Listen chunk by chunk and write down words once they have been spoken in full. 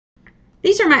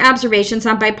these are my observations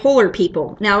on bipolar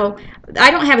people. Now,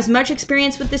 I don't have as much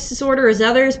experience with this disorder as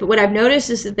others, but what I've noticed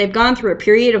is that they've gone through a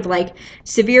period of like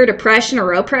severe depression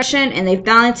or oppression, and they've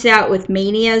balanced it out with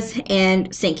manias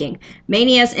and sinking.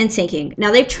 Manias and sinking.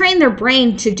 Now, they've trained their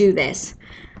brain to do this.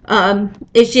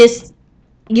 It's just,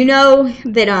 you know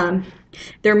that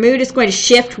their mood is going to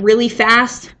shift really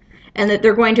fast, and that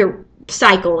they're going to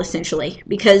cycle, essentially,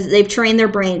 because they've trained their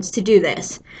brains to do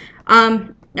this.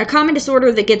 A common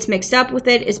disorder that gets mixed up with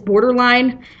it is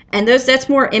borderline, and that's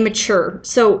more immature.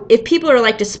 So if people are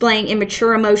like displaying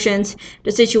immature emotions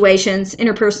to situations,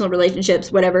 interpersonal relationships,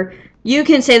 whatever, you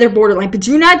can say they're borderline, but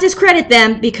do not discredit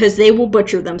them because they will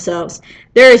butcher themselves.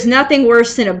 There is nothing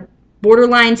worse than a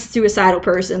borderline suicidal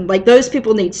person. Like, those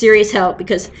people need serious help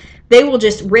because they will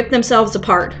just rip themselves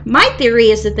apart. My theory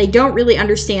is that they don't really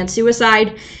understand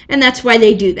suicide, and that's why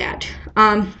they do that.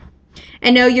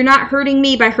 And no, you're not hurting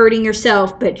me by hurting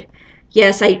yourself, but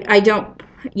yes, I don't,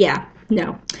 yeah,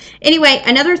 no. Anyway,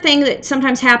 another thing that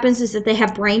sometimes happens is that they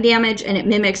have brain damage, and it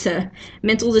mimics a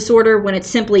mental disorder when it's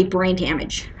simply brain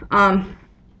damage.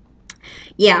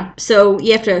 Yeah, so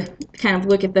you have to kind of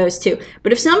look at those too.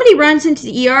 But if somebody runs into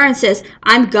the ER and says,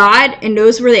 I'm God, and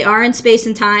knows where they are in space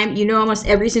and time, you know almost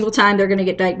every single time they're going to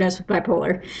get diagnosed with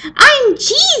bipolar. I'm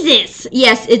Jesus!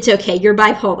 Yes, it's okay. You're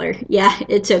bipolar. Yeah,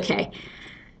 it's okay.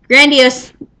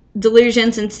 Grandiose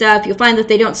delusions and stuff, you'll find that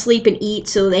they don't sleep and eat,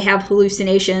 so they have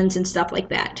hallucinations and stuff like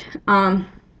that.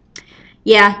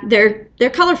 Yeah, they're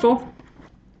colorful.